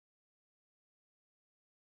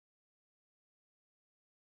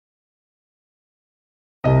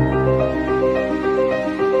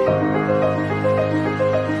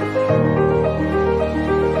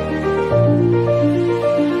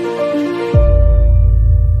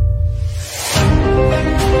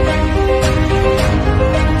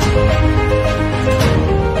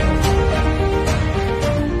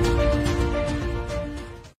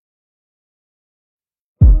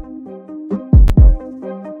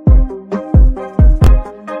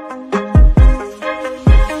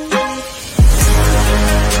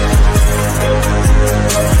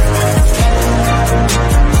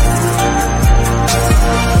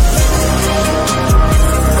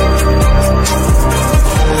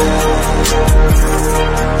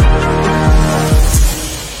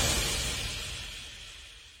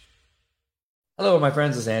my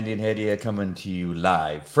friends. It's Andy and Hadia coming to you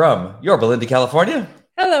live from Yorba Linda, California.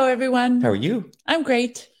 Hello, everyone. How are you? I'm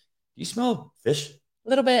great. You smell fish? A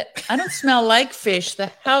little bit. I don't smell like fish.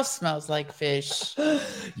 The house smells like fish.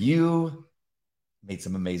 You made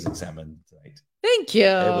some amazing salmon tonight. Thank you.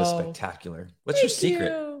 It was spectacular. What's your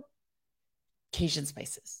secret? Cajun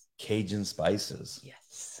spices. Cajun spices.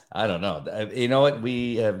 Yes. I don't know. You know what?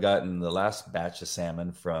 We have gotten the last batch of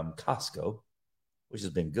salmon from Costco, which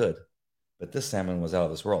has been good. But this salmon was out of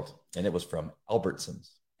this world, and it was from Albertsons.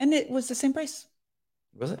 And it was the same price.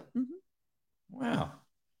 Was it? Mm-hmm. Wow.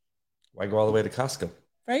 Why go all the way to Costco?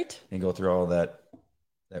 Right? And go through all that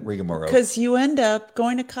rigmarole. Because you end up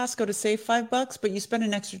going to Costco to save $5, but you spend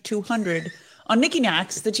an extra $200 on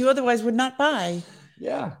knickknacks that you otherwise would not buy.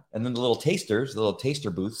 Yeah. And then the little taster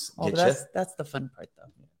booths. Oh, that's the fun part, though.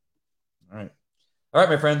 All right,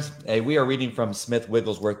 my friends. We are reading from Smith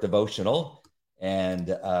Wigglesworth Devotional. And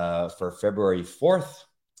for February 4th,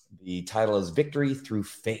 the title is Victory Through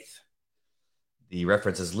Faith. The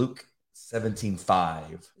reference is Luke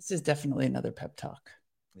 17:5. This is definitely another pep talk.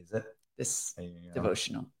 Is it? This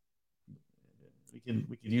devotional. We can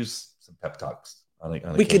use some pep talks.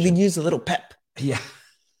 We could use a little pep. Yeah.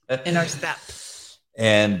 In our step.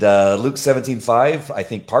 And Luke 17:5, I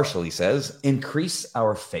think partially says, increase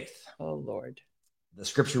our faith. Oh, Lord. The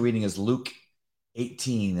scripture reading is Luke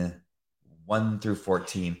 18:1 through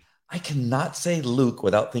 14. I cannot say Luke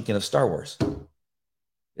without thinking of Star Wars.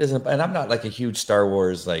 And I'm not like a huge Star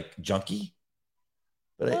Wars like junkie.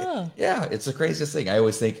 But yeah, it's the craziest thing. I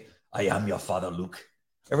always think, I am your father, Luke.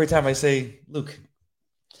 Every time I say Luke.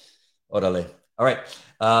 Orale. All right.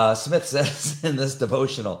 Smith says in this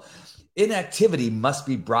devotional, inactivity must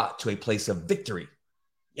be brought to a place of victory.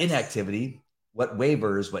 Inactivity, what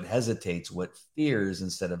wavers, what hesitates, what fears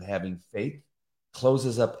instead of having faith,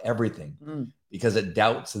 closes up everything because it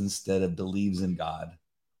doubts instead of believes in God.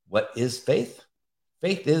 What is faith?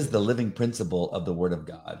 Faith is the living principle of the Word of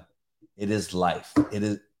God. It is life.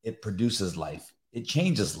 It produces life. It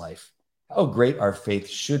changes life. How great our faith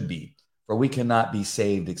should be, for we cannot be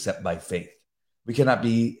saved except by faith. We cannot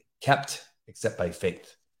be kept except by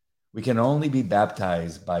faith. We can only be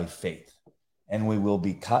baptized by faith, and we will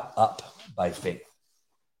be caught up by faith.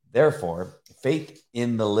 Therefore, faith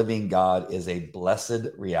in the living God is a blessed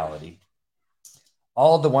reality.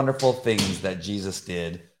 All the wonderful things that Jesus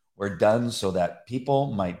did were done so that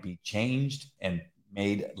people might be changed and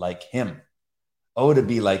made like him. Oh, to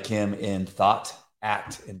be like him in thought,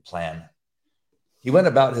 act, and plan. He went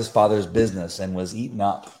about his father's business and was eaten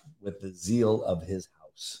up with the zeal of his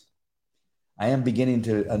house. I am beginning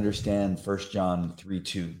to understand 1 John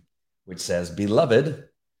 3:2, which says, Beloved,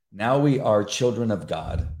 now we are children of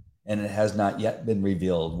God, and it has not yet been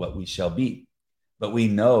revealed what we shall be. But we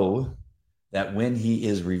know that when he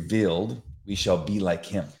is revealed, we shall be like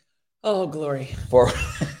him. Oh, glory. For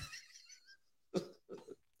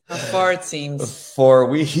how far it seems. For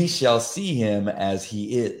we shall see him as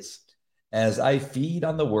he is. As I feed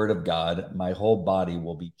on the word of God, my whole body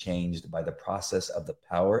will be changed by the process of the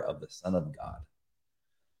power of the Son of God.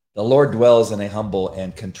 The Lord dwells in a humble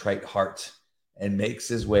and contrite heart and makes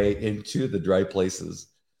his way into the dry places.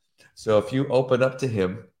 So if you open up to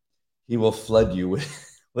him, he will flood you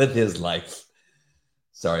with his life.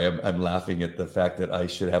 Sorry, I'm laughing at the fact that I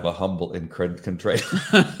should have a humble and contrite.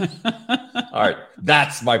 All right,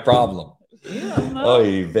 that's my problem.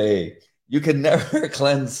 Oy vey. You can never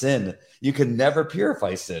cleanse sin. You can never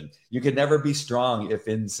purify sin. You can never be strong if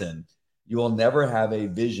in sin. You will never have a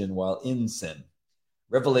vision while in sin.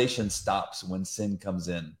 Revelation stops when sin comes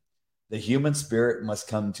in. The human spirit must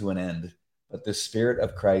come to an end, but the spirit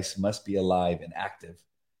of Christ must be alive and active.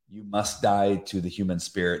 You must die to the human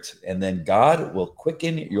spirit, and then God will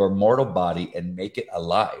quicken your mortal body and make it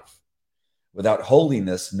alive. Without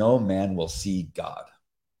holiness, no man will see God.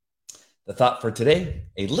 The thought for today,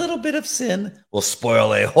 a little bit of sin will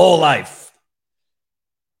spoil a whole life.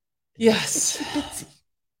 Yes.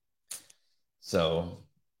 So,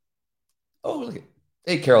 look at,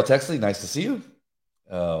 hey, Carol Texley, nice to see you.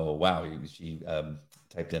 Oh, wow. She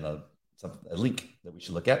typed in a link that we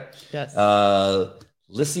should look at. Yes.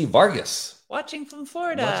 Lissy Vargas. Watching from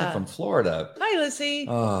Florida. Hi, Lissy.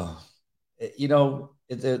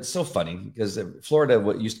 It's so funny because Florida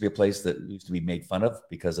used to be a place that used to be made fun of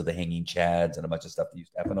because of the hanging chads and a bunch of stuff that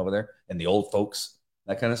used to happen over there and the old folks,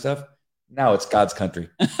 that kind of stuff. Now it's God's country,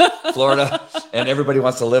 Florida, and everybody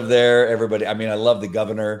wants to live there. Everybody. I mean, I love the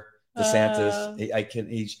governor, DeSantis.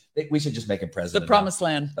 We should just make him president. The promised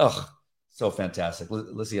land. Oh, so fantastic.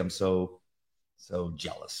 Lissy, I'm so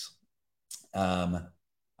jealous.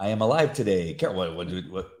 I am alive today. Carol, what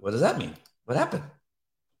does that mean? What happened?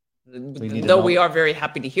 Though we are very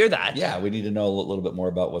happy to hear that. Yeah, we need to know a little bit more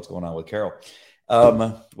about what's going on with Carol.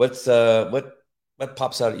 What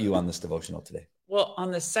pops out at you on this devotional today? Well,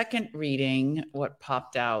 on the second reading, what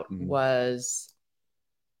popped out was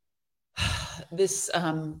this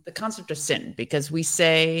the concept of sin, because we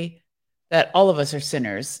say that all of us are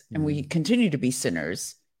sinners and we continue to be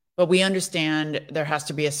sinners, but we understand there has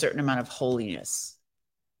to be a certain amount of holiness.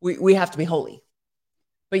 We have to be holy,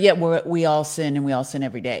 but yet we all sin, and we all sin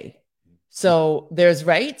every day. So there's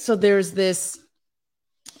this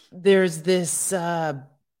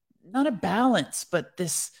not a balance, but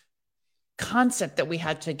this concept that we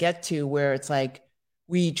had to get to, where it's like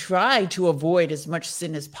we try to avoid as much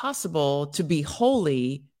sin as possible to be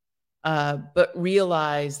holy, but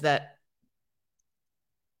realize that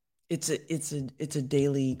it's a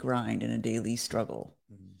daily grind and a daily struggle,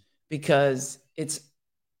 because it's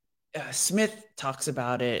Smith talks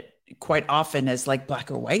about it quite often as like black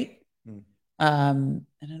or white. And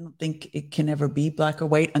I don't think it can ever be black or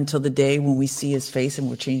white until the day when we see his face and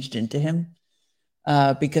we're changed into him.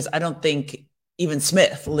 Because I don't think even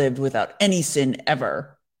Smith lived without any sin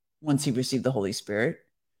ever once he received the Holy Spirit.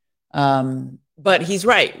 But he's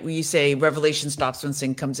right. You say revelation stops when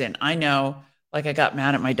sin comes in. I know, like, I got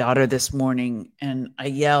mad at my daughter this morning and I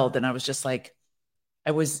yelled, and I was just like,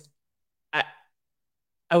 I was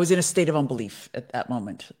in a state of unbelief at that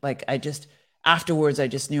moment. Like, afterwards, I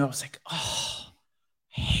just knew. I was like, oh,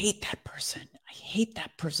 I hate that person. I hate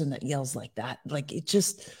that person that yells like that. Like, it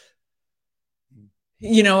just,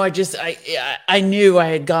 I knew I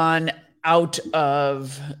had gone out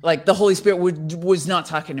of, like, the Holy Spirit was not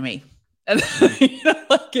talking to me. And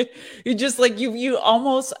you just like, you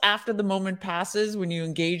almost, after the moment passes, when you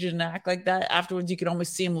engage in an act like that, afterwards, you can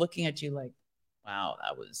almost see him looking at you like, wow,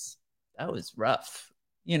 that was rough.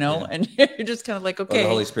 And you're just kind of like, okay. Well, the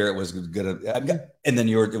Holy Spirit was good. And then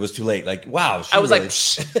it was too late. Like, wow. I was really... like,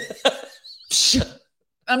 Psh,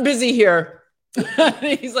 I'm busy here.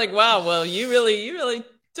 He's like, wow, well, you really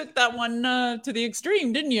took that one to the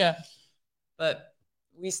extreme, didn't you? But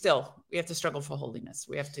we have to struggle for holiness.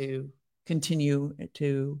 We have to continue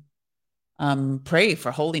to pray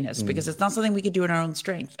for holiness, because it's not something we can do in our own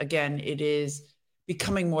strength. Again, it is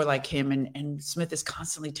becoming more like him. And Smith is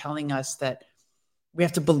constantly telling us that we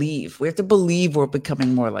have to believe. We have to believe we're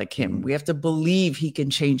becoming more like him. We have to believe he can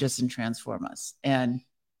change us and transform us, and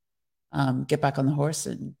get back on the horse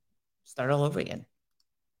and start all over again.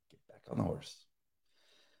 Get back on the horse.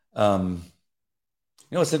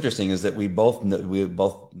 What's interesting is that we both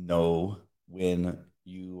know when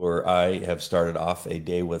you or I have started off a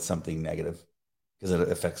day with something negative, because it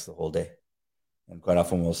affects the whole day. And quite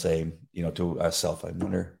often we'll say, to ourselves, I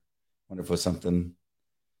wonder if it was something,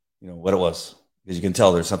 what it was. Because you can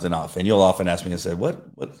tell there's something off. And you'll often ask me and say,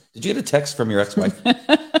 what did you get a text from your ex-wife?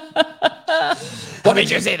 What made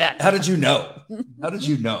you say that? How did you know?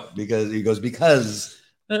 Because he goes, because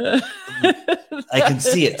I can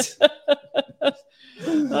see it.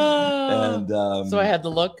 And so I had to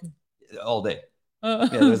look all day. Yeah,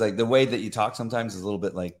 there's like the way that you talk sometimes is a little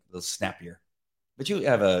bit like a little snappier. But you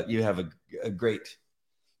have a great,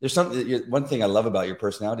 there's something, one thing I love about your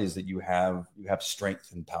personality is that you have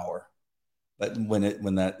strength and power. But when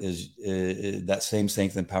that is that same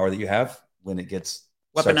strength and power that you have, when it gets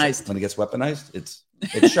weaponized, it's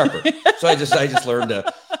sharper. So I just learned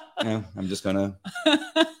to, I'm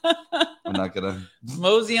not gonna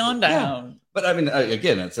mosey on down. Yeah. But I mean,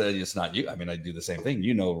 again, it's not you. I mean, I do the same thing.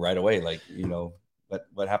 Right away, like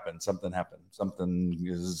what happened? Something happened. Something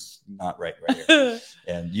is not right here,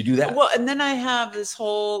 and you do that. Well, and then I have this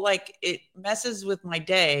whole, like, it messes with my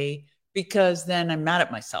day, because then I'm mad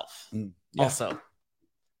at myself. Yeah. Also,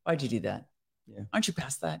 why'd you do that? Yeah. Aren't you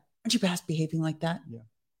past that? Aren't you past behaving like that? Yeah.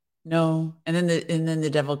 No. And then the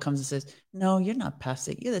devil comes and says, no, you're not past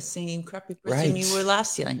it. You're the same crappy person you were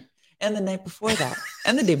last night, and the night before that,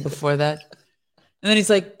 and the day before that. And then he's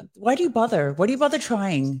like, why do you bother? Why do you bother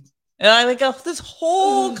trying? And I like this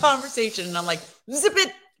whole conversation, and I'm like, zip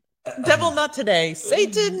it. Devil, not today.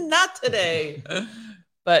 Satan, not today.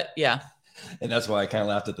 But yeah. And that's why I kind of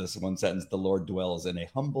laughed at this one sentence. The Lord dwells in a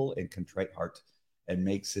humble and contrite heart and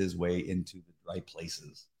makes his way into the dry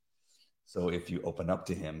places. So if you open up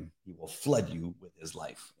to him, he will flood you with his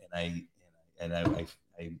life. And I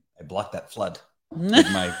block that flood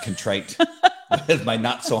with my contrite, with my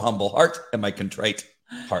not so humble heart and my contrite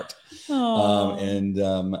heart.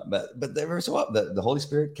 But there so the Holy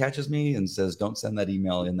Spirit catches me and says, don't send that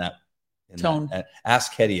email in that tone.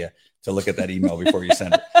 Ask Hedia to look at that email before you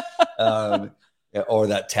send it. Or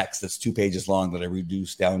that text that's 2 pages long that I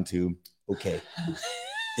reduced down to okay.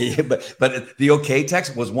 But the okay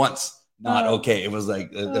text was once. not okay. It was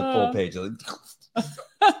like the full page. You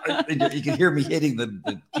can hear me hitting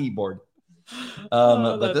the keyboard.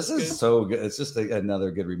 But this is so good. It's just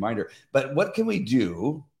another good reminder. But what can we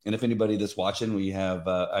do? And if anybody that's watching, we have,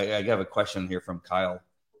 I have a question here from Kyle.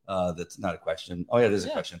 That's not a question. Oh yeah, it is a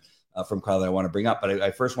question from Kyle that I want to bring up. But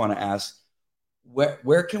I first want to ask,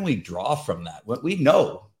 where can we draw from that? What we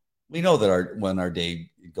know that when our day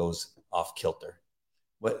goes off kilter,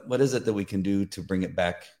 what is it that we can do to bring it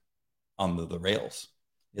back on the rails?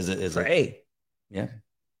 Is pray? It, yeah.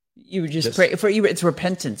 You would just pray for you. It's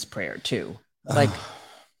repentance prayer too. Like,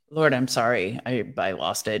 Lord, I'm sorry. I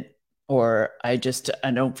lost it. Or I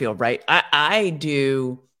don't feel right. I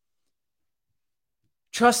do.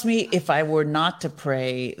 Trust me, if I were not to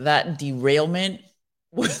pray, that derailment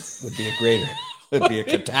would be a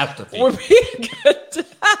catastrophe. Would be a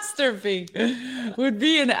catastrophe. Would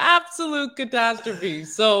be an absolute catastrophe.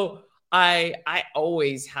 So I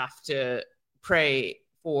always have to pray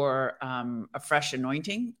for a fresh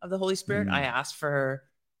anointing of the Holy Spirit. I ask for her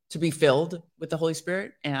to be filled with the Holy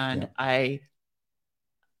Spirit, and I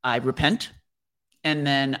repent, and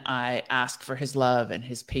then I ask for his love and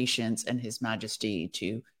his patience and his majesty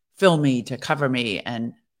to fill me, to cover me,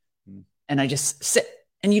 and I just sit.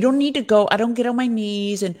 And you don't need to go. I don't get on my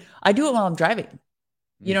knees, and I do it while I'm driving.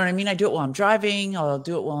 You know what I mean? I do it while I'm driving. I'll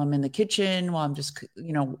do it while I'm in the kitchen, while I'm just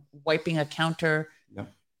wiping a counter.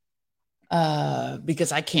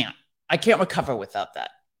 Because I can't recover without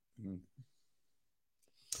that.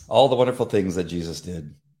 All the wonderful things that Jesus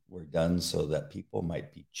did were done so that people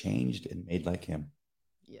might be changed and made like him.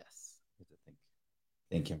 Yes.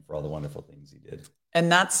 Thank him for all the wonderful things he did.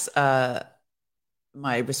 And that's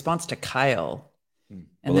my response to Kyle.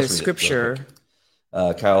 And there's scripture.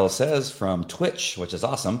 Kyle says from Twitch, which is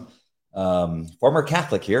awesome. Former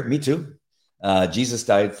Catholic here. Me too. Jesus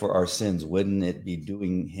died for our sins. Wouldn't it be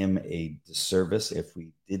doing him a disservice if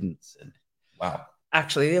we didn't sin? Wow.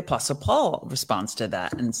 Actually, the Apostle Paul responds to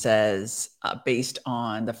that and says, based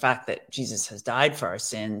on the fact that Jesus has died for our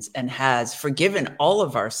sins and has forgiven all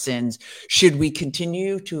of our sins, should we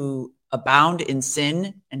continue to abound in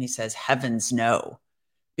sin? And he says, heavens no,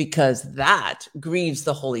 because that grieves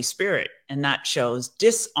the Holy Spirit and that shows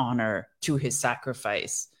dishonor to his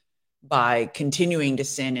sacrifice by continuing to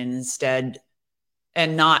sin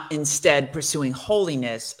and not instead pursuing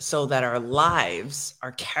holiness so that our lives,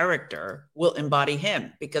 our character will embody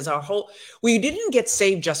him, because we didn't get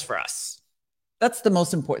saved just for us. That's the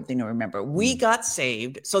most important thing to remember. We got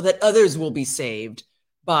saved so that others will be saved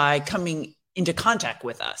by coming into contact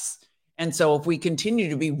with us. And so if we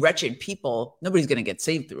continue to be wretched people, nobody's going to get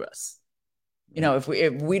saved through us.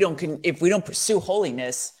 If we don't pursue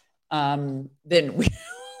holiness, then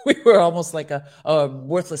we were almost like a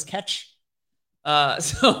worthless catch.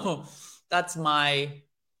 So that's my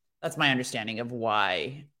understanding of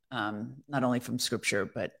why, not only from scripture,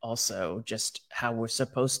 but also just how we're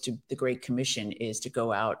supposed to, the Great Commission is to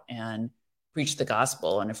go out and preach the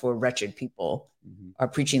gospel. And if we're wretched people, our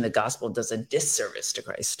preaching the gospel does a disservice to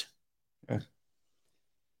Christ. Okay.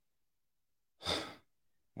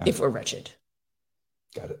 If we're wretched.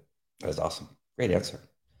 Got it. That is awesome. Great answer.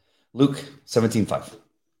 Luke 17:5.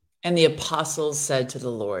 And the apostles said to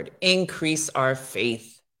the Lord, increase our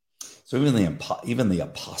faith. So even the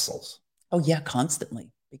apostles. Oh yeah,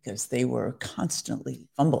 constantly, because they were constantly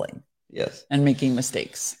fumbling. Yes. And making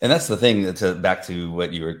mistakes. And that's the thing, back to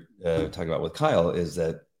what you were talking about with Kyle, is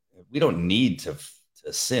that we don't need to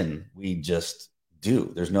sin. We just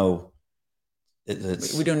do. There's no...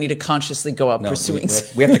 we don't need to consciously go out pursuing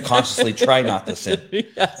sin. We have to consciously try not to sin.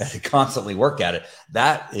 Yes. And constantly work at it.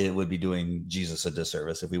 That it would be doing Jesus a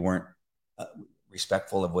disservice if we weren't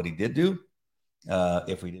respectful of what he did do.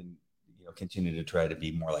 If we didn't, continue to try to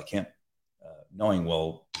be more like him, knowing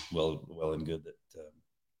well and good that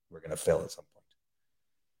we're going to fail at some point.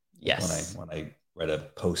 Yes. When I read a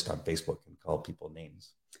post on Facebook and called people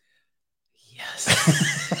names. Yes.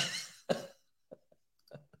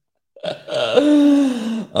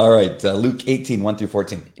 All right, Luke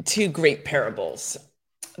 18:1-14. Two great parables.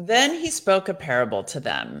 Then he spoke a parable to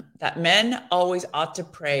them that men always ought to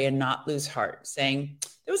pray and not lose heart, saying,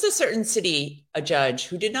 there was a certain city, a judge,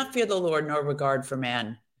 who did not fear the Lord nor regard for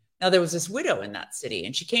man. Now there was this widow in that city,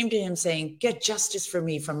 and she came to him saying, get justice for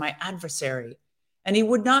me from my adversary. And he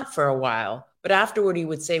would not for a while, but afterward he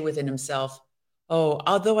would say within himself, oh,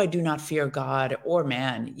 although I do not fear God or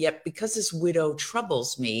man, yet because this widow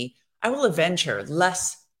troubles me, I will avenge her,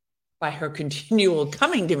 lest by her continual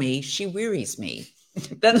coming to me, she wearies me.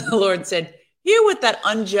 Then the Lord said, hear what that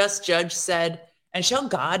unjust judge said, and shall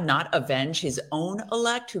God not avenge his own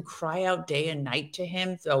elect who cry out day and night to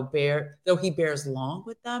him, though he bears long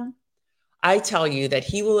with them? I tell you that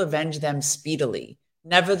he will avenge them speedily.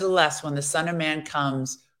 Nevertheless, when the Son of Man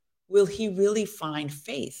comes, will he really find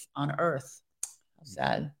faith on earth? How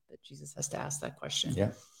sad that Jesus has to ask that question.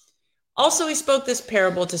 Yeah. Also, he spoke this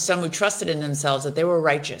parable to some who trusted in themselves that they were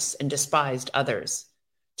righteous and despised others.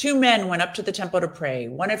 2 men went up to the temple to pray,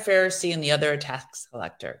 one a Pharisee and the other a tax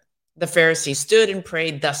collector. The Pharisee stood and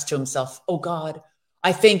prayed thus to himself, "O God,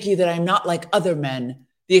 I thank you that I am not like other men,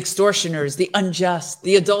 the extortioners, the unjust,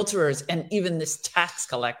 the adulterers, and even this tax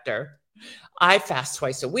collector. I fast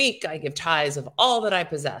twice a week. I give tithes of all that I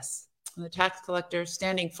possess." And the tax collector,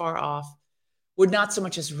 standing far off, would not so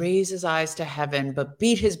much as raise his eyes to heaven, but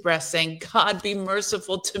beat his breast, saying, "God, be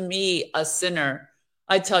merciful to me, a sinner."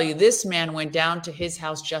 I tell you, this man went down to his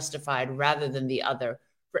house justified rather than the other.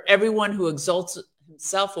 For everyone who exalts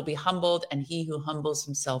himself will be humbled, and he who humbles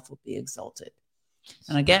himself will be exalted.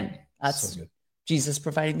 And again, that's so Jesus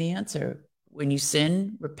providing the answer. When you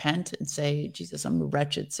sin, repent and say, "Jesus, I'm a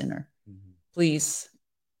wretched sinner. Please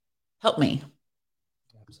help me."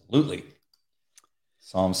 Absolutely.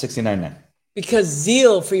 Psalm 69:9. Because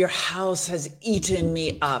zeal for your house has eaten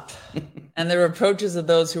me up, and the reproaches of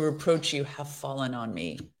those who reproach you have fallen on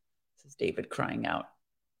me. This is David crying out.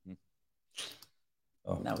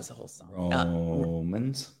 Oh, and that was the whole song.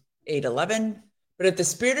 Romans 8:11. But if the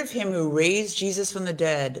spirit of him who raised Jesus from the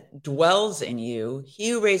dead dwells in you, he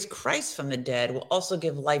who raised Christ from the dead will also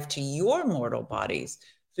give life to your mortal bodies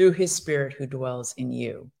through his spirit who dwells in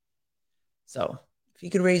you. So if he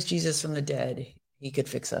could raise Jesus from the dead, he could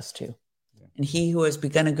fix us too. And he who has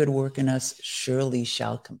begun a good work in us surely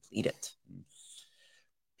shall complete it.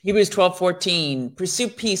 Hebrews 12:14. Pursue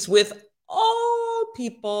peace with all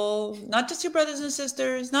people, not just your brothers and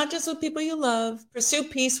sisters, not just with people you love. Pursue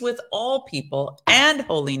peace with all people and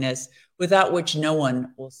holiness, without which no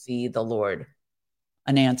one will see the Lord.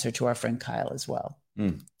 An answer to our friend Kyle as well.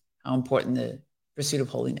 How important the pursuit of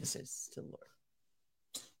holiness is to the Lord.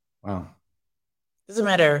 Wow. Doesn't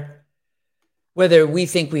matter whether we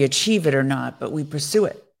think we achieve it or not, but we pursue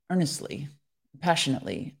it earnestly,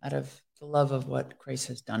 passionately, out of the love of what Christ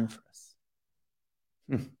has done for us.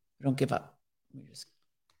 We don't give up. We just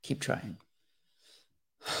keep trying.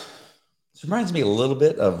 This reminds me a little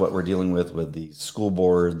bit of what we're dealing with the school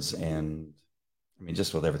boards and, I mean,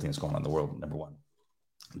 just with everything that's going on in the world, number one.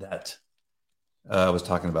 That I was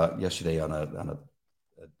talking about yesterday on a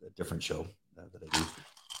different show that I do,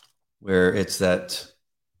 where it's that,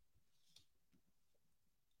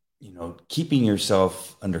 keeping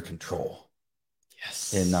yourself under control.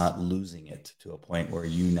 Yes. And not losing it to a point where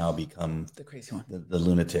you now become the crazy one, the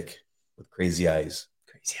lunatic with crazy eyes.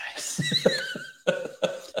 Crazy eyes.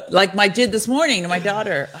 Like I did this morning to my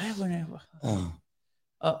daughter.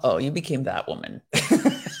 You became that woman.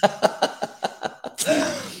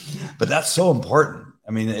 But that's so important.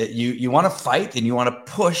 I mean, you want to fight and you want to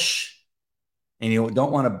push and you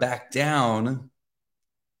don't want to back down,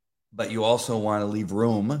 but you also want to leave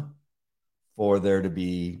room for there to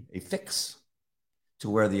be a fix to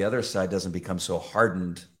where the other side doesn't become so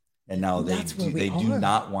hardened. And now they do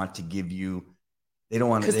not want to give you, they don't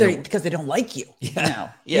want to. Because they don't like you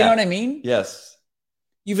now. Yeah. You know what I mean? Yes.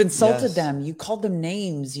 You've insulted them. You called them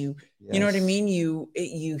names. You know what I mean? You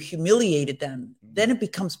humiliated them. Then it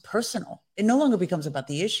becomes personal. It no longer becomes about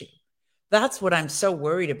the issue. That's what I'm so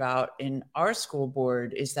worried about in our school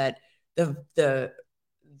board, is that the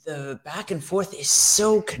back and forth is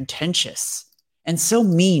so contentious and so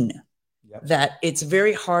mean that it's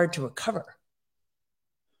very hard to recover.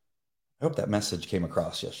 I hope that message came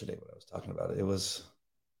across yesterday when I was talking about it. It was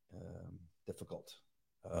difficult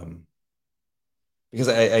because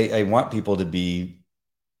I want people to be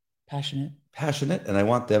passionate, and I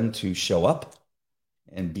want them to show up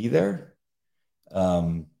and be there.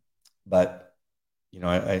 But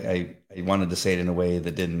I wanted to say it in a way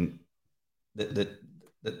that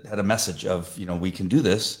that had a message of, we can do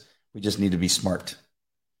this. We just need to be smart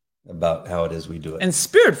about how it is we do it. And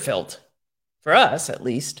spirit-filled, for us at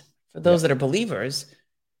least, for those that are believers.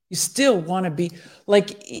 You still want to be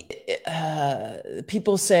like,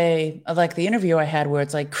 people say, like the interview I had where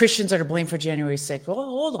it's like, Christians are to blame for January 6th. Well,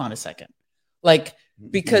 hold on a second. Like,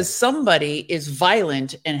 because somebody is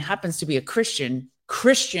violent and happens to be a Christian,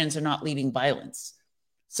 Christians are not leading violence.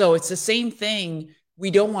 So it's the same thing.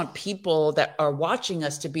 We don't want people that are watching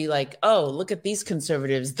us to be like, oh, look at these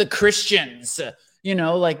conservatives, the Christians,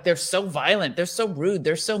 like they're so violent, they're so rude,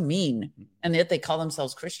 they're so mean. And yet they call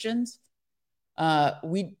themselves Christians.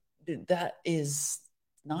 That is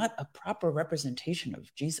not a proper representation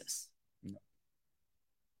of Jesus.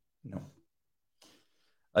 No.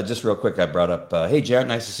 Just real quick, I brought up, hey, Jan,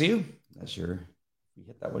 nice to see you. You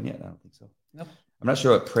hit that one yet? I don't think so. Nope. I'm not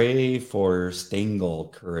sure what pray for Stengel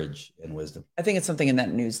courage and wisdom. I think it's something in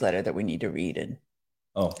that newsletter that we need to read. And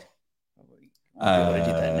oh, I'll be able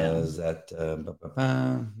to do that now. Is that I don't know.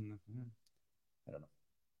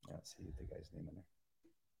 Let's see the guy's name in there.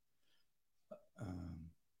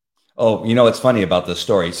 Oh, you know, it's funny about this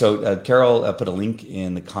story. So Carol put a link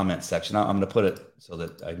in the comment section. I'm going to put it so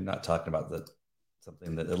that I'm not talking about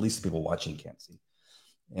something that at least the people watching can't see.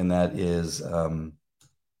 And that is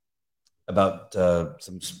about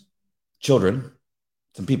some children,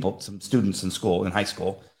 some people, some students in school, in high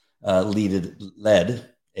school, led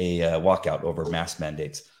a walkout over mask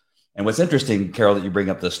mandates. And what's interesting, Carol, that you bring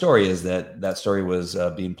up the story is that story was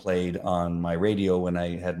being played on my radio when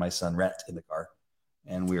I had my son Rhett in the car,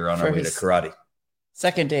 and we were on our way to karate.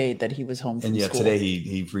 Second day that he was home from school. Today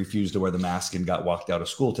he refused to wear the mask and got walked out of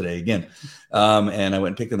school today again. And I went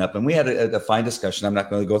and picked him up, and we had a fine discussion. I'm not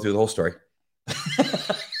going to go through the whole story.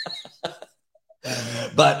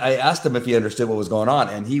 But I asked him if he understood what was going on,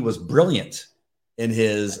 and he was brilliant in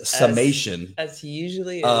his summation. As he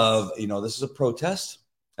usually is. Of, this is a protest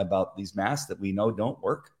about these masks that we know don't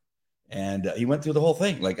work. And he went through the whole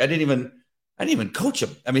thing. Like, I didn't even coach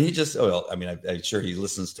him. I mean, he just, I'm sure he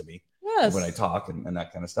listens to me when I talk and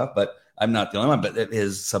that kind of stuff, but I'm not the only one. But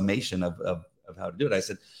his summation of how to do it, I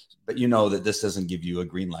said, but that this doesn't give you a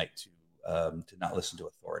green light to not listen to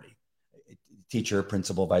authority. Teacher,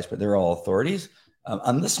 principal, vice president, they're all authorities.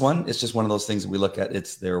 On this one, it's just one of those things that we look at.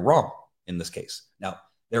 They're wrong in this case. Now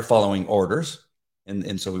they're following orders,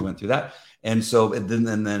 and so we went through that, and so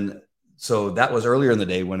then so that was earlier in the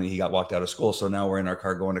day when he got walked out of school. So now we're in our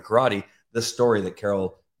car going to karate. This story that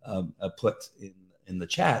Carol put in the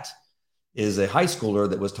chat is a high schooler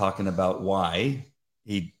that was talking about why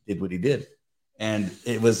he did what he did, and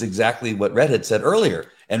it was exactly what Rhett had said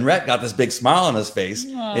earlier. And Rhett got this big smile on his face,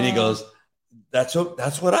 and he goes, That's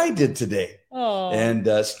what I did today. Aww. And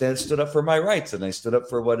stood up for my rights, and I stood up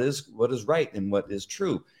for what is right and what is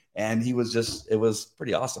true. And it was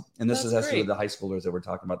pretty awesome. And this is actually the high schoolers that we're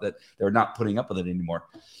talking about, that they're not putting up with it anymore.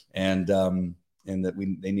 And that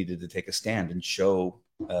they needed to take a stand and show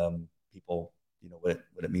people, what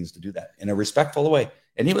it means to do that in a respectful way.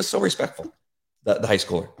 And he was so respectful, the high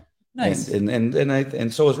schooler. Nice.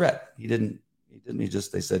 And so was Rhett.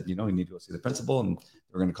 They said, you need to go see the principal, and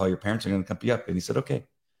we're going to call your parents. They're going to come pick you up. And he said, okay.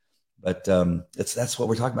 But that's what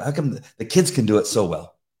we're talking about. How come the kids can do it so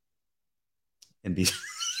well? And be,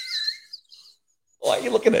 why are you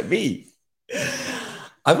looking at me?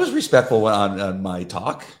 I was respectful on my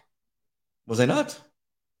talk. Was I not?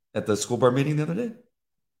 At the school board meeting the other day?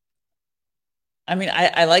 I mean,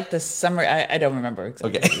 I like the summary. I don't remember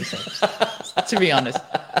exactly what you said, to be honest.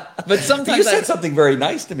 But sometimes you said something very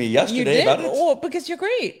nice to me yesterday about it. Oh, because you're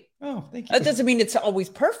great. Oh, thank you. That doesn't mean it's always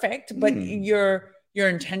perfect, but your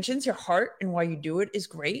intentions, your heart, and why you do it is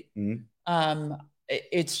great.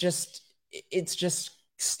 It's just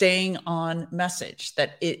staying on message,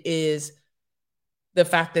 that it is the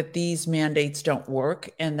fact that these mandates don't work,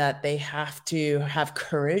 and that they have to have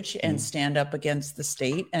courage and stand up against the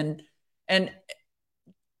state, and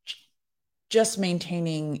just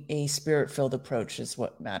maintaining a spirit-filled approach is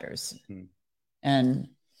what matters. And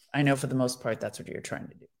I know for the most part, that's what you're trying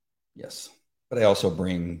to do. Yes. But I also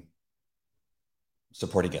bring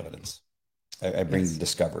supporting evidence. I bring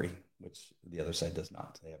discovery, which the other side does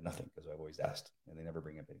not. They have nothing, because I've always asked, and they never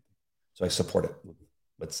bring up anything. So I support it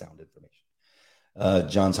with sound information.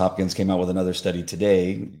 Johns Hopkins came out with another study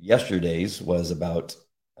today. Yesterday's was about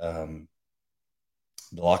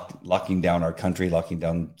locking down our country, locking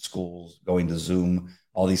down schools, going to Zoom.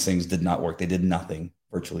 All these things did not work. They did nothing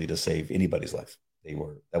virtually to save anybody's life.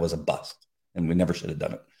 That was a bust, and we never should have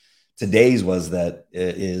done it. Today's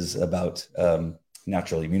is about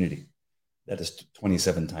natural immunity. That is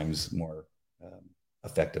 27 times more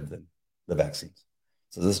effective than the vaccines.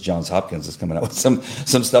 So this Johns Hopkins is coming out with some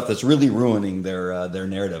stuff that's really ruining their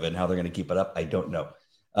narrative, and how they're going to keep it up, I don't know.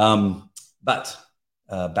 But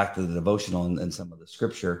back to the devotional and some of the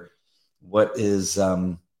scripture. What is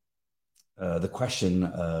the question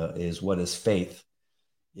is, what is faith?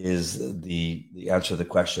 Is the answer to the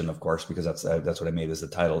question, of course, because that's what I made as the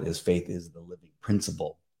title, is faith is the living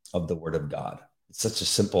principle of the Word of God. It's such a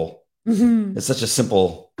simple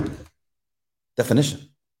definition.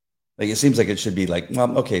 Like, it seems like it should be like,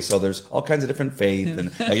 well, okay, so there's all kinds of different faith,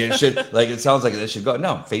 and it sounds like it should go.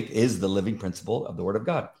 No, faith is the living principle of the Word of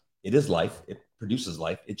God. It is life. It produces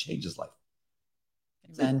life. It changes life.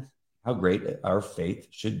 Amen. How great our faith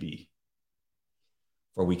should be.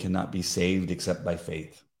 For we cannot be saved except by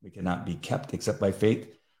faith. We cannot be kept except by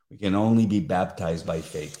faith. We can only be baptized by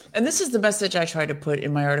faith. And this is the message I try to put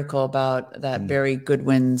in my article about that Barry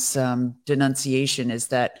Goodwin's denunciation, is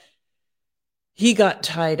that he got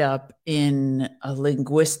tied up in a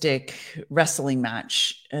linguistic wrestling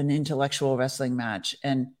match, an intellectual wrestling match.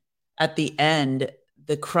 And at the end,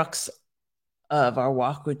 the crux of our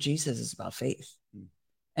walk with Jesus is about faith.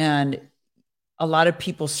 And a lot of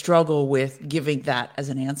people struggle with giving that as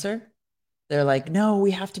an answer. They're like, no,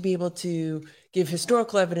 we have to be able to give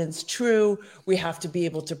historical evidence true. We have to be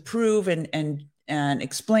able to prove and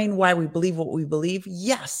explain why we believe what we believe.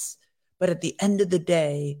 Yes. But at the end of the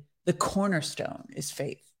day, the cornerstone is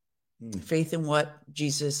faith. Faith in what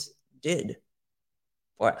Jesus did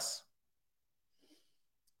for us.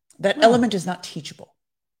 That element is not teachable.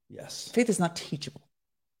 Yes. Faith is not teachable.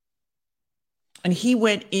 And he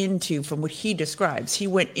went into, from what he describes, he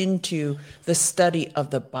went into the study of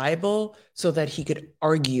the Bible so that he could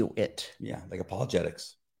argue it. Yeah, like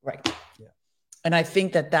apologetics. Right. Yeah. And I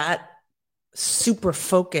think that super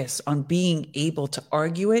focus on being able to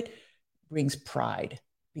argue it brings pride,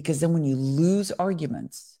 because then when you lose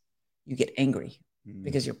arguments, you get angry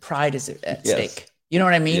because your pride is at stake. You know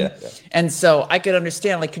what I mean? Yeah. And so I could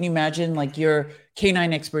understand, like, can you imagine like your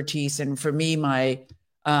canine expertise? And for me, my,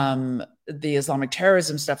 the Islamic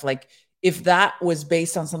terrorism stuff, like if that was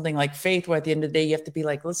based on something like faith, where at the end of the day, you have to be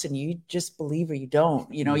like, listen, you just believe or you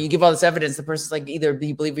don't, you know, you give all this evidence. The person's like, either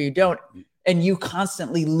you believe or you don't. And you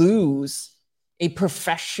constantly lose. A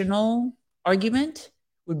professional argument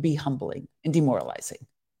would be humbling and demoralizing.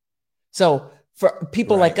 So for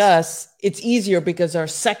people like us, it's easier because our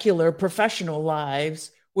secular professional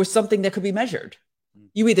lives were something that could be measured.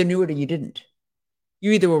 You either knew it or you didn't.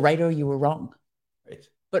 You either were right or you were wrong. Right.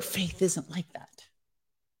 But faith isn't like that.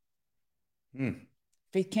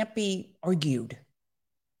 Faith can't be argued.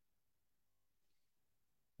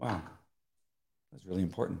 Wow. That's really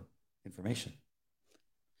important information.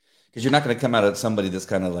 Because you're not going to come out at somebody that's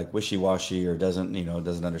kind of like wishy-washy or doesn't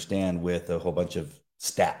understand with a whole bunch of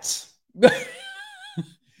stats.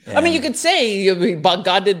 I mean, you could say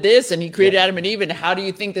God did this and he created Adam and Eve, and how do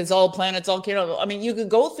you think this all planets all came out? I mean, you could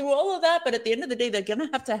go through all of that, but at the end of the day, they're going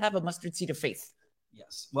to have a mustard seed of faith.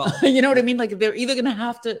 Yes. Well, you know what I mean? Like they're either going to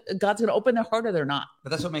have to, God's going to open their heart or they're not. But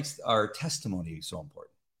that's what makes our testimony so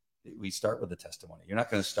important. We start with the testimony. You're not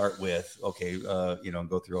going to start with, okay,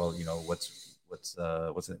 go through all, what's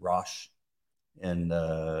it, Rosh and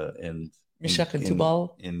Meshach and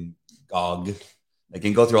Tubal in Gog. I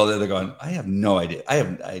can go through all that. They're going, I have no idea.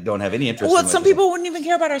 I don't have any interest. Well, some people wouldn't even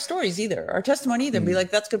care about our stories either, our testimony either. Be like,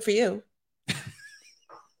 that's good for you.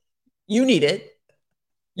 You need it.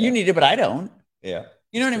 You need it, but I don't. Yeah.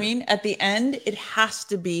 You know what I mean? At the end, it has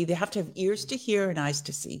to be, they have to have ears to hear and eyes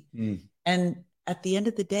to see. And at the end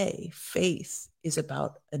of the day, faith is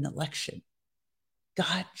about an election.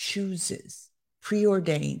 God chooses,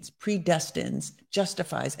 preordains, predestines,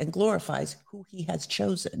 justifies, and glorifies who he has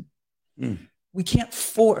chosen. We can't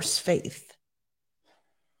force faith.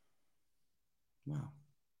 Wow.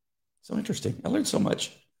 So interesting. I learned so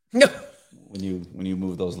much. No. When you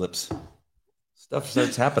move those lips, stuff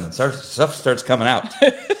starts happening. Stuff starts coming out.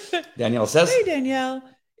 Danielle says. Hey, Danielle.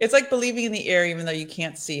 It's like believing in the air, even though you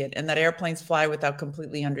can't see it, and that airplanes fly without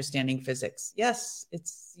completely understanding physics. Yes,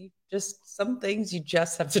 it's just some things you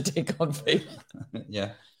just have to take on faith.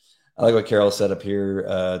 Yeah. I like what Carol said up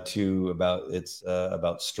here too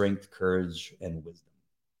about strength, courage, and wisdom.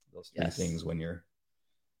 Those three things when you're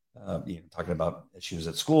talking about issues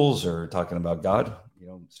at schools or talking about God,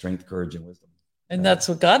 strength, courage, and wisdom. And that's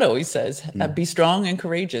what God always says. Be strong and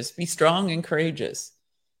courageous. Be strong and courageous.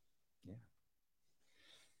 Yeah.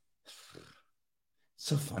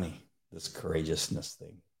 So funny, this courageousness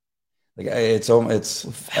thing. Like I've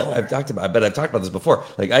talked about this before.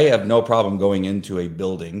 Like I have no problem going into a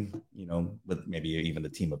building, with maybe even a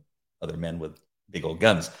team of other men with big old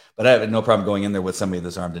guns, but I have no problem going in there with somebody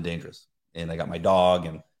that's armed and dangerous. And I got my dog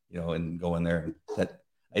and, and go in there, and that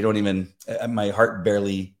I don't even, my heart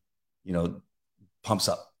barely, pumps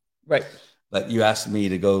up. Right. But you asked me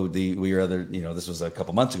to go this was a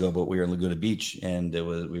couple months ago, but we were in Laguna Beach and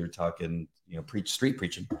we were talking, street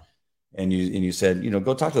preaching. And you said,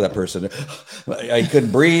 go talk to that person. I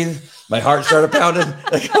couldn't breathe. My heart started pounding.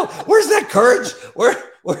 Like, where's that courage?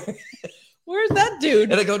 Where's that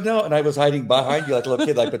dude? And I go, no. And I was hiding behind you like a little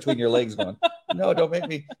kid, like between your legs going, no, don't make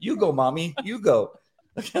me. You go, mommy. You go.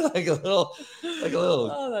 like a little.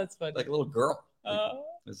 Oh, that's funny. Like a little girl.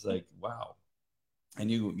 It's like, wow.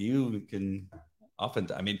 And you can often,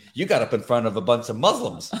 you got up in front of a bunch of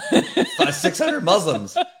Muslims, 600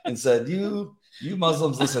 Muslims, and said, you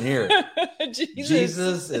Muslims, listen here.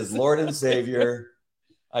 Jesus is Lord and Savior.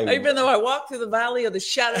 Even though I walk through the valley of the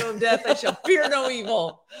shadow of death, I shall fear no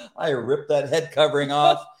evil. I ripped that head covering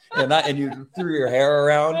off, and you threw your hair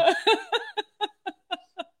around,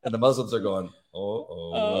 and the Muslims are going,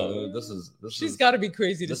 She's got to be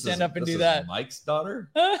crazy to stand up and do that. Mike's daughter?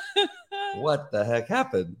 What the heck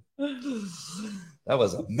happened? That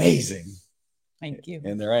was amazing. Thank you.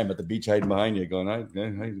 And there I am at the beach hiding behind you going, I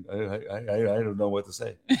don't know what to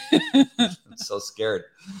say. I'm so scared.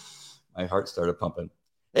 My heart started pumping.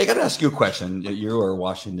 Hey, I got to ask you a question. You are a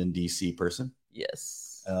Washington, D.C. person.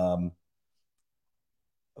 Yes.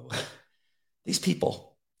 These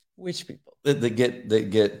people. Which people? They get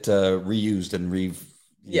reused and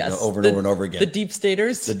over and over and over again. The deep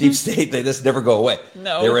staters. The deep state. They just never go away.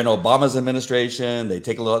 No. They were in Obama's administration. They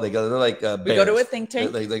take a little. They're like bears. We go to a think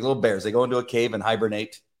tank. They're like little bears. They go into a cave and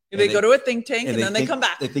hibernate. They go to a think tank and then they come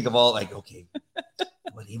back. They think of all okay,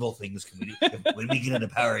 what evil things can we do when we get into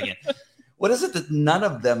power again? What is it that none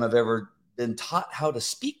of them have ever been taught how to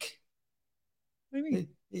speak? What do you mean?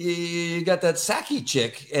 You got that Psaki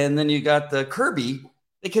chick, and then you got the Kirby.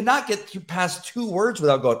 They cannot get you past 2 words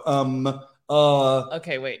without going,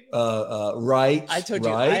 okay, wait. Right. I told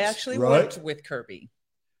you, I actually worked with Kirby.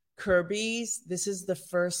 Kirby's, this is the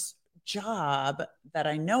first job that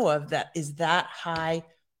I know of that is that high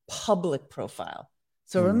public profile.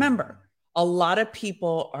 So remember, a lot of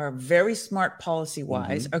people are very smart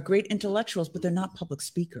policy-wise, are great intellectuals, but they're not public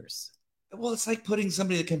speakers. Well, it's like putting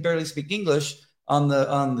somebody that can barely speak English on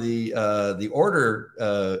the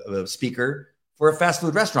order speaker for a fast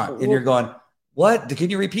food restaurant, and you're going, "What? Can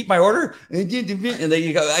you repeat my order?" And then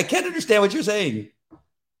you go, "I can't understand what you're saying."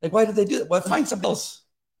 Like, why did they do that? Well, find something else.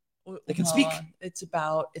 They can speak. It's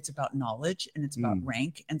about knowledge and it's about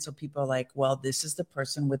rank, and so people are like, "Well, this is the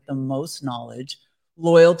person with the most knowledge,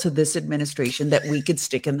 loyal to this administration that we could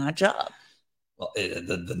stick in that job." Well,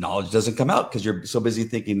 the knowledge doesn't come out because you're so busy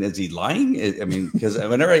thinking, is he lying? Because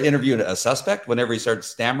whenever I interview a suspect, whenever he starts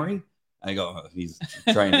stammering, I go, oh, he's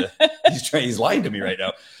lying to me right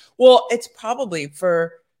now. Well, it's probably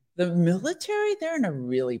for the military, they're in a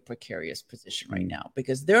really precarious position right now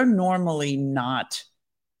because they're normally not.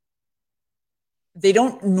 They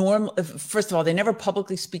don't first of all, they never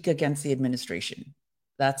publicly speak against the administration.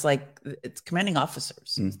 That's like, it's commanding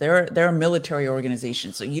officers. They're a military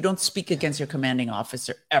organization. So you don't speak against your commanding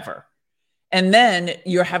officer ever. And then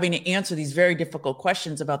you're having to answer these very difficult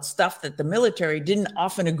questions about stuff that the military didn't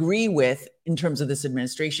often agree with in terms of this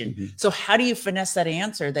administration. So how do you finesse that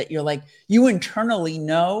answer that you're like, you internally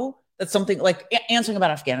know that something like answering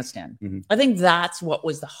about Afghanistan? I think that's what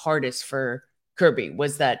was the hardest for Kirby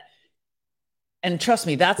was that. And trust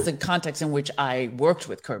me, that's the context in which I worked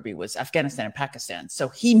with Kirby was Afghanistan and Pakistan. So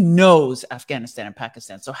he knows Afghanistan and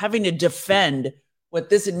Pakistan. So having to defend what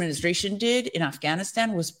this administration did in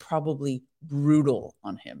Afghanistan was probably brutal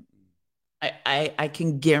on him. I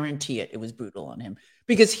can guarantee it. It was brutal on him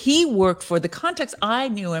because he worked for the context I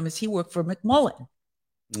knew him as he worked for McMullen,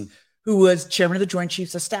 who was chairman of the Joint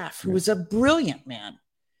Chiefs of Staff, who was a brilliant man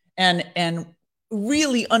and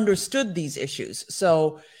really understood these issues.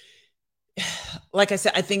 So like I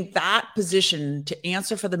said, I think that position to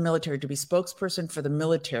answer for the military, to be spokesperson for the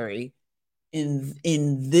military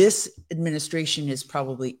in this administration is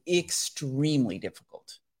probably extremely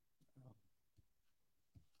difficult.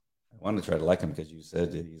 I want to try to like him because you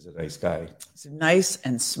said that he's a nice guy. He's nice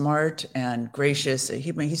and smart and gracious.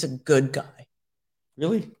 He's a good guy.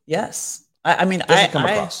 Really? Yes. I mean, doesn't come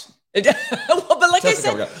across. Well, but like I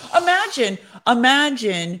said,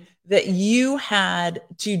 imagine that you had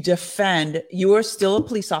to defend, you are still a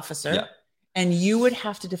police officer, and you would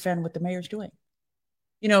have to defend what the mayor's doing.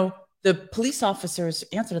 You know, the police officers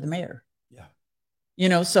answer to the mayor. Yeah. You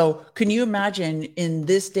know, so can you imagine in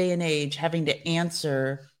this day and age having to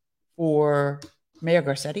answer for Mayor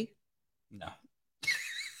Garcetti? No.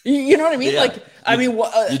 You know what I mean? Yeah. Like, I mean,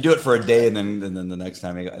 you do it for a day, and then the next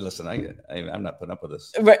time, listen, I'm not putting up with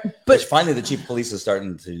this. Right, but which finally, the chief of police is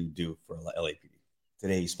starting to do for LAPD.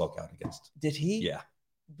 Today, he spoke out against. Did he? Yeah,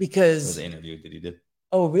 because it was an interview that he did.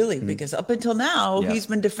 Oh, really? Because up until now, he's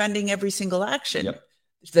been defending every single action.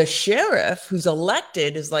 The sheriff who's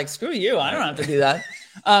elected is like, screw you, I don't have to do that.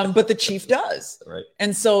 But the chief does. Right.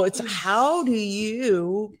 And so it's how do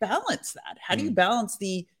you balance that? How do you balance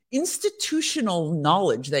the institutional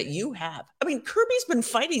knowledge that you have? I mean, Kirby's been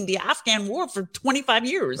fighting the Afghan war for 25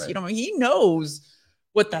 years. Right. You know, he knows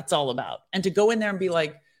what that's all about. And to go in there and be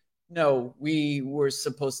like, no, we were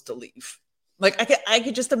supposed to leave. Like I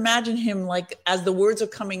could just imagine him like as the words are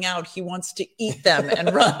coming out, he wants to eat them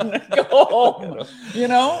and run, go home. You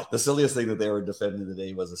know, the silliest thing that they were defending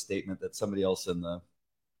today was a statement that somebody else in the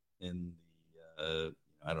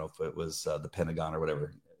I don't know if it was the Pentagon or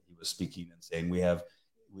whatever. He was speaking and saying, we have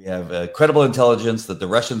credible intelligence that the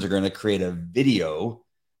Russians are going to create a video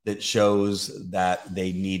that shows that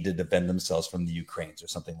they need to defend themselves from the Ukrainians or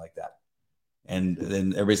something like that. And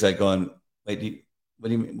then everybody's like going, wait, what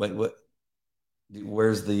do you mean? What?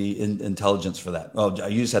 Where's the intelligence for that? Oh,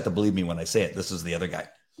 you just have to believe me when I say it. This is the other guy.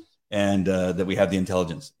 And that we have the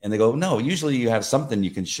intelligence. And they go, no, usually you have something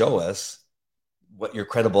you can show us what you're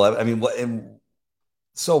credible. I mean, what? And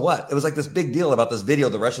so what? It was like this big deal about this video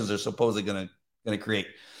the Russians are supposedly going to create.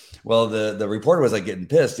 Well, the reporter was like getting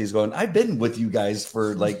pissed. He's going, I've been with you guys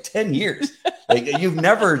for like 10 years. Like you've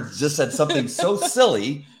never just said something so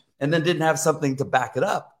silly and then didn't have something to back it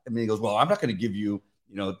up. I mean, he goes, well, I'm not going to give you,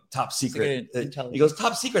 top secret. He goes,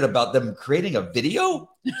 top secret about them creating a video?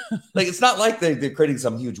 Like, it's not like they're creating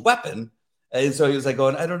some huge weapon. And so he was like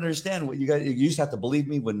going, I don't understand what you just have to believe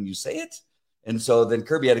me when you say it. And so then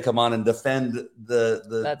Kirby had to come on and defend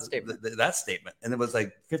that statement. And it was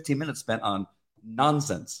like 15 minutes spent on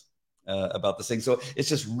nonsense about this thing. So it's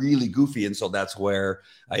just really goofy. And so that's where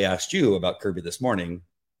I asked you about Kirby this morning.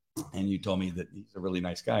 And you told me that he's a really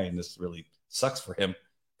nice guy and this really sucks for him.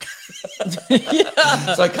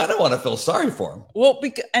 Yeah. So I kind of want to feel sorry for him. Well,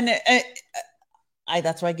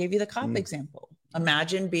 that's why I gave you the cop example.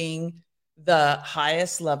 Imagine being the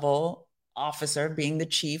highest level officer, being the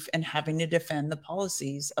chief, and having to defend the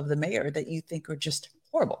policies of the mayor that you think are just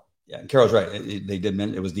horrible. Yeah, and Carol's right. They did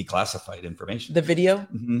mention it was declassified information. The video?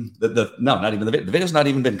 Mm-hmm. No, not even the video. The video's not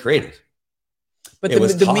even been created. But it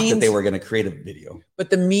was talk that they were going to create a video. But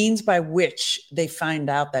the means by which they find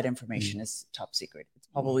out that information is top secret. It's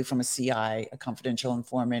probably from a CI, a confidential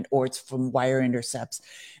informant, or it's from wire intercepts.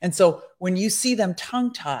 And so when you see them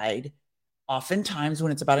tongue-tied, oftentimes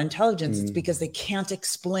when it's about intelligence, it's because they can't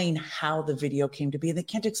explain how the video came to be. They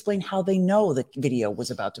can't explain how they know the video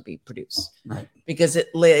was about to be produced. Right. Because it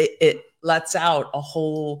lets out a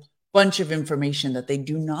whole bunch of information that they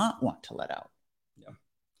do not want to let out.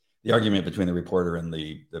 The argument between the reporter and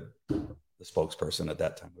the spokesperson at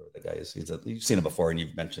that time, whoever the guy is, you've seen him before, and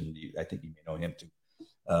you've mentioned. I think you may know him too.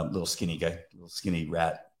 Little skinny guy, little skinny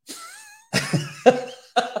rat.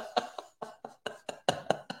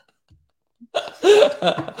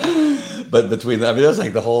 But it was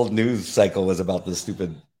like the whole news cycle was about this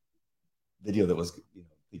stupid video that was,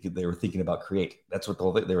 they were thinking about create. That's what the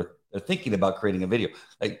whole thing. They're thinking about creating a video.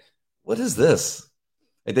 Like, what is this?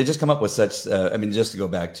 Like they just come up with such. Just to go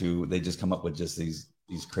back to, they just come up with just these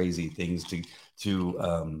crazy things to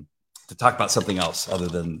talk about something else other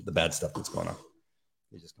than the bad stuff that's going on.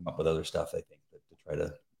 They just come up with other stuff. I think to try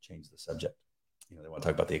to change the subject. They want to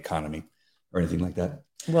talk about the economy or anything like that.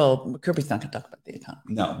 Well, Kirby's not going to talk about the economy.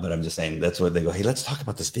 No, but I'm just saying that's what they go. Hey, let's talk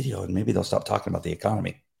about this video, and maybe they'll stop talking about the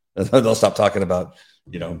economy. They'll stop talking about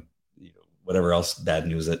whatever else bad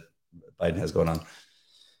news that Biden has going on.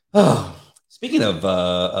 Oh. Speaking of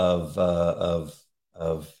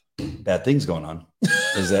bad things going on,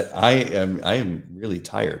 is that I am really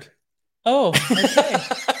tired. Oh, okay.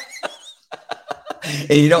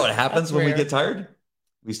 And you know what happens when we get tired?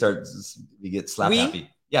 We get slap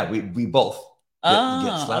happy. Yeah, we both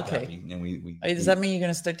get slap happy, and we. Does that mean you're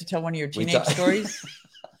going to start to tell one of your teenage stories?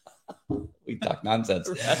 We talk nonsense.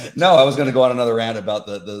 No, I was going to go on another rant about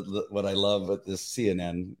the what I love with this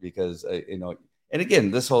CNN because And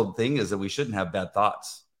again, this whole thing is that we shouldn't have bad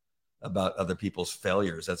thoughts about other people's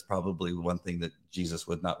failures. That's probably one thing that Jesus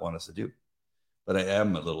would not want us to do. But I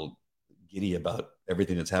am a little giddy about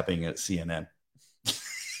everything that's happening at CNN.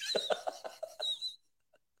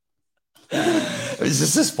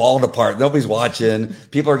 It's just falling apart. Nobody's watching.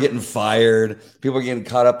 People are getting fired. People are getting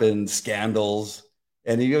caught up in scandals.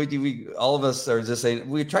 And all of us are just saying,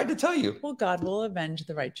 we tried to tell you. Well, God will avenge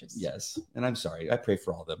the righteous. Yes. And I'm sorry. I pray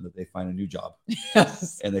for all of them that they find a new job.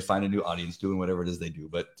 Yes. And they find a new audience doing whatever it is they do.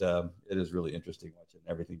 But it is really interesting watching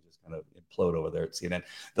everything just kind of implode over there at CNN.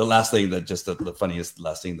 The last thing that just the funniest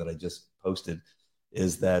last thing that I just posted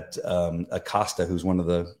is that Acosta,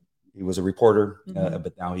 he was a reporter,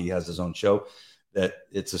 but now he has his own show, that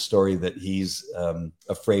it's a story that he's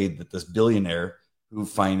afraid that this billionaire who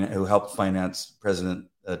helped finance President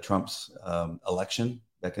Trump's election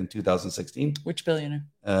back in 2016. Which billionaire?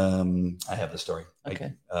 I have the story.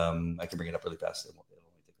 Okay. I can bring it up really fast. It'll only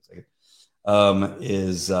take a second.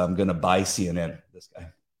 Is going to buy CNN, this guy.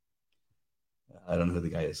 I don't know who the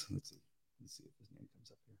guy is. Let's see if his name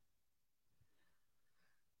comes up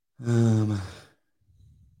here.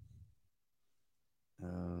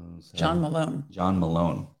 John Malone. John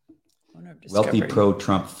Malone. Wealthy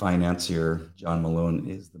pro-Trump financier John Malone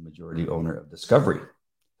is the majority owner of Discovery,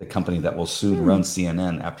 the company that will soon run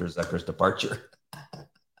CNN after Zucker's departure.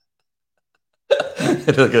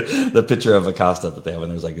 The picture of Acosta that they have,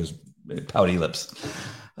 and there's like his pouty lips.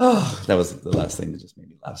 Oh, that was the last thing that just made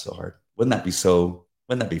me laugh so hard. Wouldn't that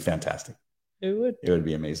be fantastic? It would. It would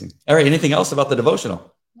be amazing. All right. Anything else about the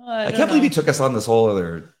devotional? I can't believe he took us on this whole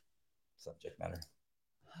other subject matter.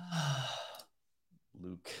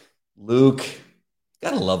 Luke.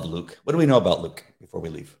 Gotta love Luke. What do we know about Luke before we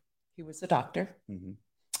leave? He was a doctor. Mm-hmm.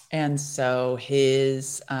 And so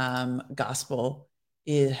his gospel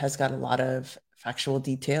has got a lot of factual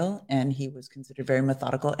detail, and he was considered very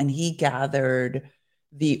methodical, and he gathered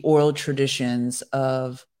the oral traditions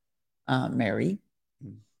of Mary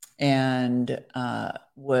and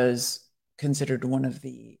was considered one of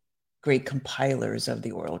the great compilers of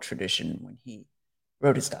the oral tradition when he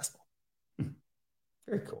wrote his gospel.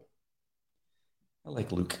 Very cool. I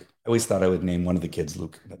like Luke. I always thought I would name one of the kids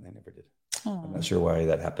Luke, but I never did. Aww. I'm not sure why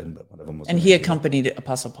that happened, but one of them was. And he accompanied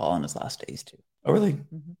Apostle Paul in his last days too. Oh, really?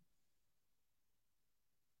 Mm-hmm.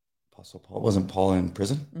 Apostle Paul, wasn't Paul in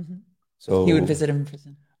prison? Mm-hmm. So he would visit him in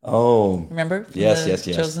prison. Oh, remember? Yes.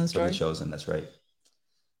 Chosen story. From the Chosen. That's right.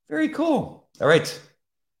 Very cool. All right.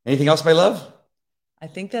 Anything else, my love? I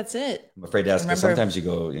think that's it. I'm afraid to ask, because sometimes you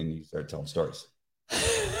go and you start telling stories.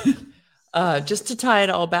 Just to tie it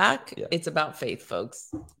all back, It's about faith, folks.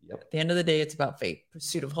 Yep. At the end of the day, it's about faith,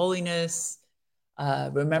 pursuit of holiness,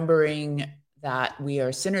 remembering that we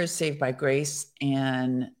are sinners saved by grace,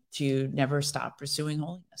 and to never stop pursuing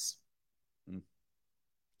holiness.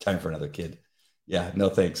 Time for another kid. Yeah, no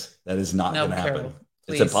thanks. That is not going to happen.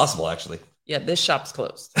 It's impossible, actually. Yeah, this shop's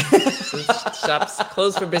closed. This shop's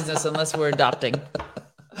closed for business unless we're adopting.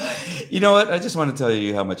 You know what? I just want to tell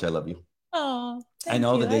you how much I love you. Oh, I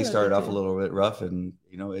know the day started off a little bit rough, and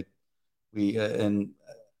I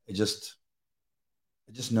just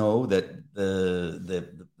know that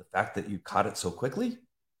the fact that you caught it so quickly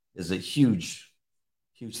is a huge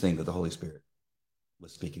thing that the Holy Spirit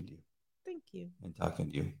was speaking to you. Thank you. And talking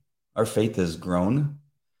to you. Our faith has grown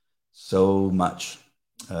so much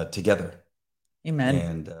together. Amen.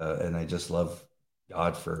 And I just love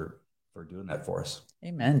God for doing that for us.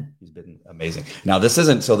 Amen. He's been amazing. Now, this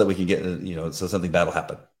isn't so that we can get, so something bad will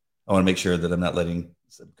happen. I want to make sure that I'm not letting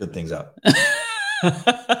some good things out.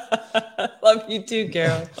 Love you too,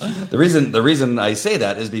 Carol. The reason I say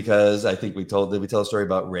that is because I think we tell a story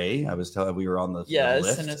about Ray. We were on the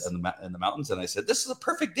lift in the mountains, and I said, "This is a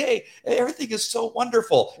perfect day. Everything is so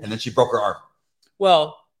wonderful." And then she broke her arm.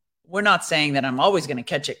 Well, we're not saying that I'm always going to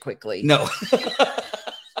catch it quickly. No.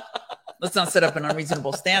 Let's not set up an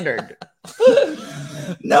unreasonable standard.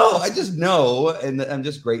 No, I just know, and I'm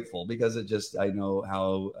just grateful because I know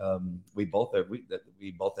how we both have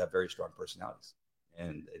very strong personalities,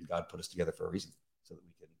 and God put us together for a reason, so that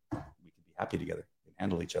we can be happy together and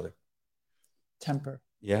handle each other. Temper.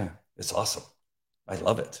 Yeah, it's awesome. I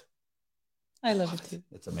love it. I love it too.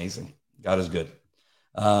 It's amazing. God is good.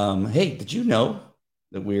 Hey, did you know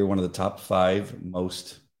that we are one of the top 5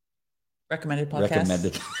 most recommended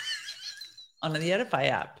podcasts on the Edify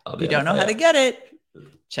app? If you don't know how to get it,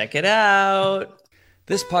 check it out.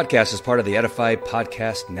 This podcast is part of the Edify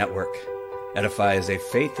Podcast Network. Edify is a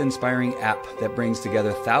faith-inspiring app that brings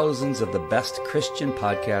together thousands of the best Christian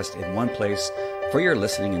podcasts in one place for your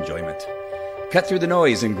listening enjoyment. Cut through the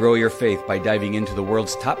noise and grow your faith by diving into the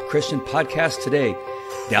world's top Christian podcasts today.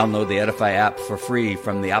 Download the Edify app for free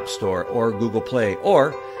from the App Store or Google Play,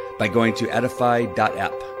 or by going to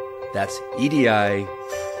edify.app. That's edifi.app.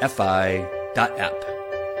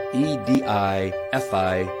 edifi.app.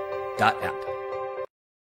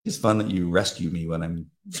 It's fun that you rescue me when I'm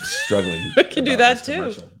struggling. I can do that too.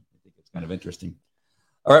 I think it's kind of interesting.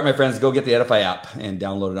 All right, my friends, go get the Edify app and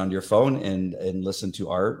download it onto your phone and listen to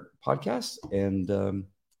our podcast and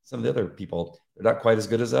some of the other people. They're not quite as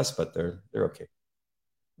good as us, but they're okay.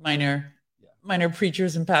 Minor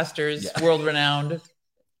preachers and pastors, world renowned.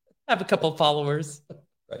 Have a couple followers.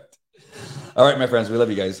 Right. All right, my friends, we love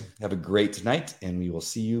you guys. Have a great night, and we will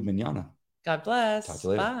see you mañana. God bless. Talk to you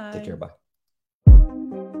later. Bye. Take care. Bye.